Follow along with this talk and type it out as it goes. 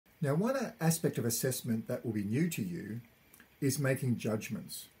Now, one aspect of assessment that will be new to you is making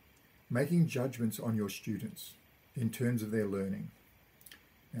judgments on your students in terms of their learning.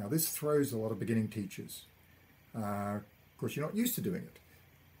 Now, this throws a lot of beginning teachers. Of course, you're not used to doing it.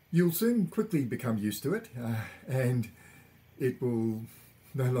 You'll soon quickly become used to it, and it will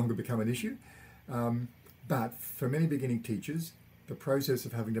no longer become an issue. But for many beginning teachers, the process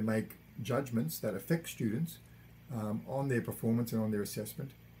of having to make judgments that affect students on their performance and on their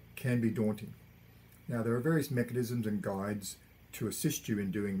assessment can be daunting. Now, there are various mechanisms and guides to assist you in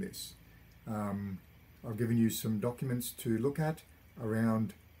doing this. I've given you some documents to look at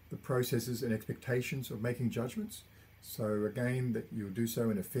around the processes and expectations of making judgments. So again, that you'll do so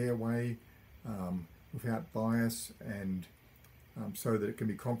in a fair way, without bias, and so that it can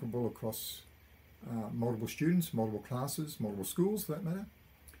be comparable across multiple students, multiple classes, multiple schools for that matter.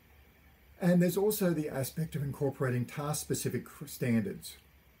 And there's also the aspect of incorporating task-specific standards.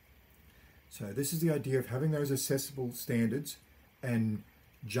 So this is the idea of having those accessible standards and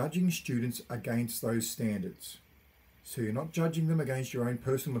judging students against those standards. So you're not judging them against your own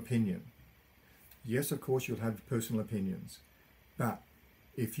personal opinion. Yes, of course, you'll have personal opinions, but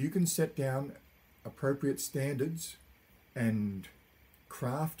if you can set down appropriate standards and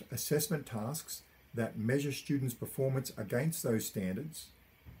craft assessment tasks that measure students' performance against those standards,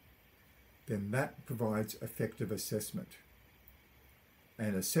 then that provides effective assessment.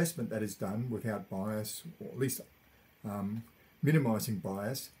 An assessment that is done without bias, or at least minimizing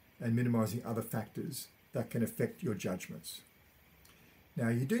bias and minimizing other factors that can affect your judgments. Now,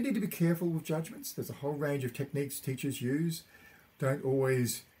 you do need to be careful with judgments. There's a whole range of techniques teachers use. Don't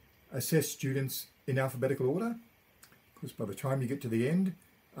always assess students in alphabetical order, because by the time you get to the end,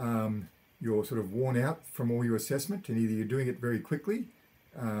 you're sort of worn out from all your assessment, and either you're doing it very quickly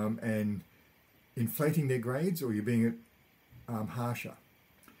and inflating their grades, or you're being harsher.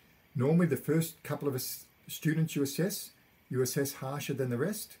 Normally, the first couple of students you assess harsher than the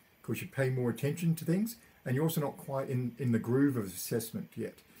rest, because you pay more attention to things, and you're also not quite in the groove of assessment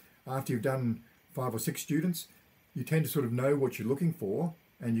yet. After you've done 5 or 6 students, you tend to sort of know what you're looking for,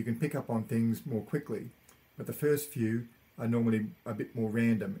 and you can pick up on things more quickly. But the first few are normally a bit more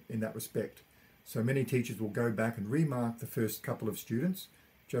random in that respect. So many teachers will go back and remark the first couple of students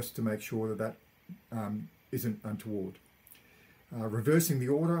just to make sure that isn't untoward. Reversing the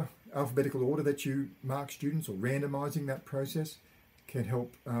order, alphabetical order that you mark students, or randomizing that process, can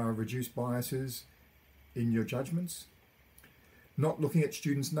help reduce biases in your judgments. Not looking at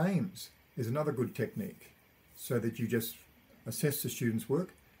students' names is another good technique, so that you just assess the students'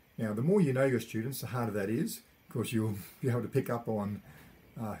 work. Now, the more you know your students, the harder that is. Of course, you'll be able to pick up on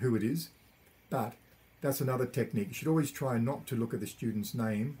who it is, but that's another technique. You should always try not to look at the student's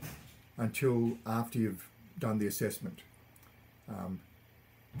name until after you've done the assessment.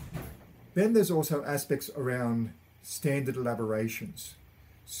 Then there's also aspects around standard elaborations.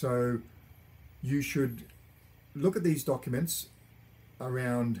 So you should look at these documents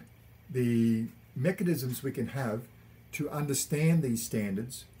around the mechanisms we can have to understand these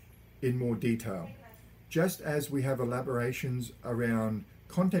standards in more detail. Just as we have elaborations around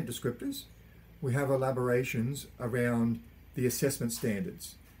content descriptors, we have elaborations around the assessment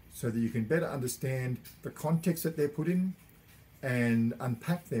standards, so that you can better understand the context that they're put in and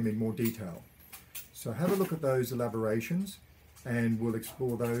unpack them in more detail. So have a look at those elaborations, and we'll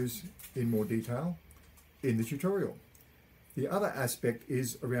explore those in more detail in the tutorial. The other aspect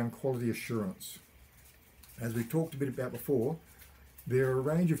is around quality assurance. As we talked a bit about before, there are a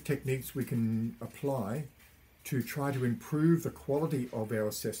range of techniques we can apply to try to improve the quality of our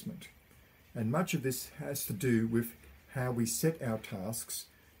assessment. And much of this has to do with how we set our tasks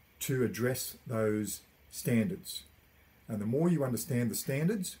to address those standards. And the more you understand the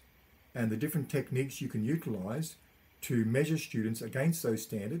standards and the different techniques you can utilize to measure students against those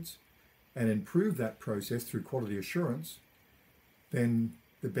standards and improve that process through quality assurance, then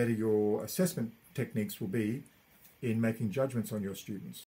the better your assessment techniques will be in making judgments on your students.